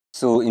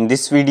So in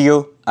this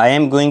video, I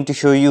am going to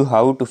show you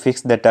how to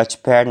fix the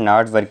touchpad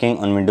not working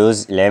on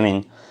Windows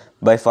 11.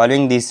 By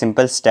following these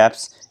simple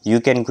steps,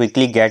 you can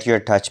quickly get your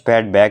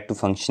touchpad back to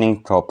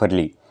functioning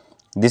properly.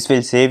 This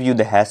will save you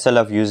the hassle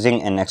of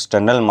using an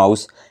external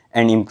mouse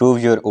and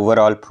improve your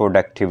overall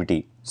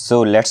productivity.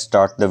 So let's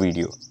start the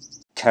video.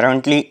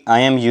 Currently, I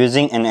am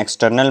using an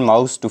external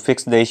mouse to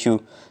fix the issue,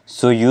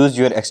 so use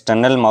your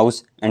external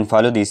mouse and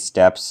follow these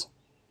steps.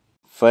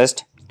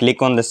 First,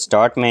 click on the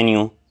Start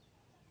menu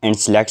and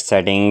select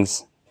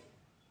Settings.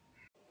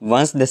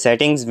 Once the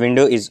Settings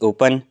window is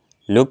open,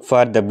 look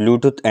for the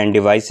Bluetooth and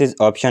Devices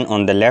option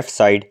on the left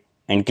side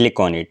and click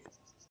on it.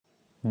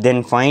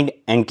 Then find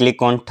and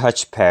click on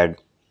Touchpad.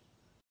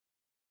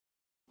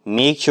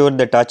 Make sure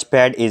the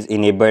touchpad is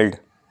enabled.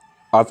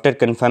 After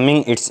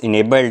confirming it's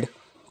enabled,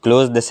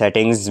 close the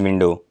Settings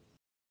window.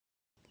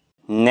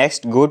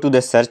 Next, go to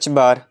the search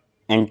bar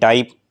and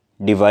type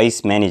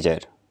Device Manager.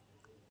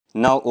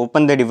 Now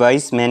open the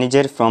Device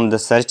Manager from the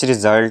search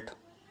result.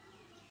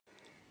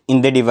 In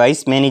the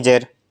Device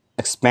Manager,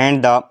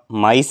 expand the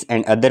Mice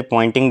and Other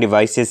Pointing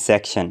Devices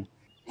section.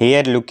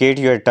 Here locate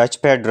your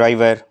touchpad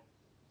driver,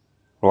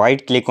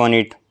 right click on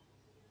it,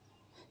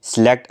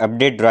 select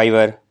Update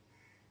Driver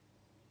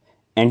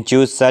and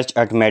choose Search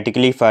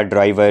Automatically for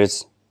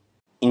drivers.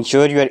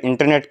 Ensure your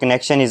internet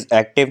connection is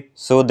active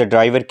so the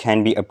driver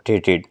can be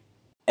updated.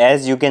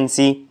 As you can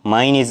see,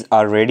 mine is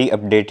already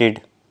updated.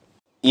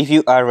 If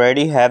you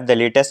already have the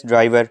latest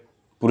driver,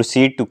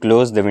 proceed to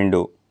close the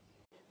window.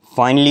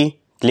 Finally,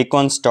 click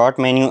on Start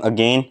menu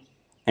again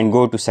and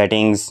go to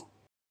Settings.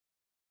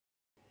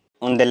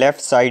 On the left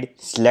side,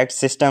 select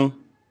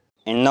System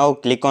and now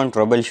click on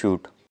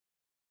Troubleshoot.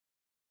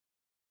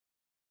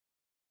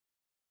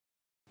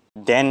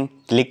 Then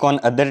click on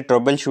Other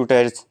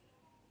Troubleshooters.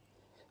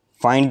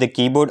 Find the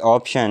keyboard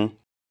option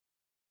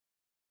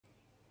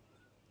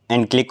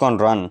and click on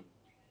Run.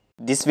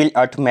 This will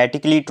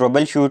automatically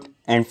troubleshoot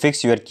and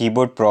fix your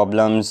keyboard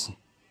problems.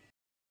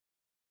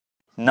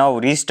 Now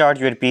restart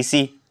your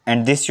PC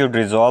and this should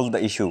resolve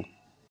the issue.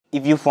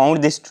 If you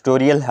found this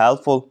tutorial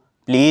helpful,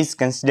 please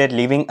consider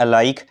leaving a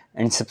like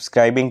and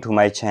subscribing to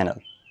my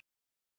channel.